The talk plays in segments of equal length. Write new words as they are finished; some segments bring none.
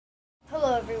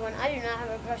everyone. I do not have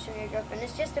a crush on your girlfriend.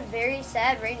 It's just a very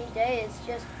sad rainy day. It's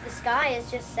just, the sky is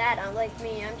just sad. Like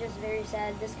me, I'm just very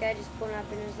sad. This guy just pulled up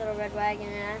in his little red wagon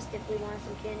and asked if we wanted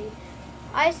some candy.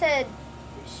 I said,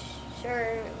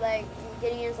 sure. Like,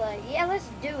 Gideon's like, yeah, let's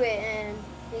do it. And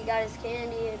he got his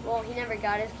candy. Well, he never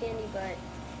got his candy, but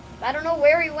I don't know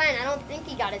where he went. I don't think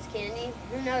he got his candy.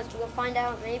 Who knows? We'll find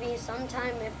out maybe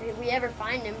sometime if we ever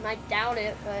find him. I doubt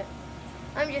it, but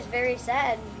I'm just very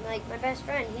sad. Like, my best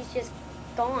friend, he's just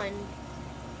gone.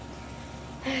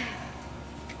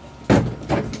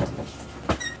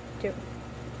 Two.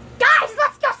 Guys,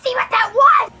 let's go see what that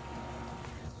was!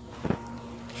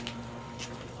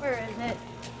 Where is it?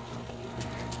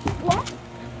 What?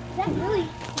 Is that really?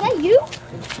 Is that you?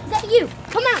 Is that you?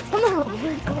 Come out, come out.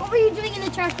 What were you doing in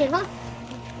the trash can, huh?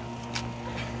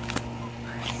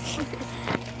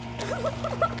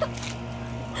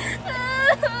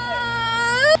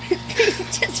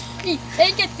 Just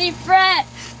take a deep breath.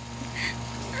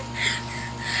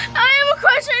 I have a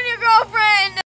crush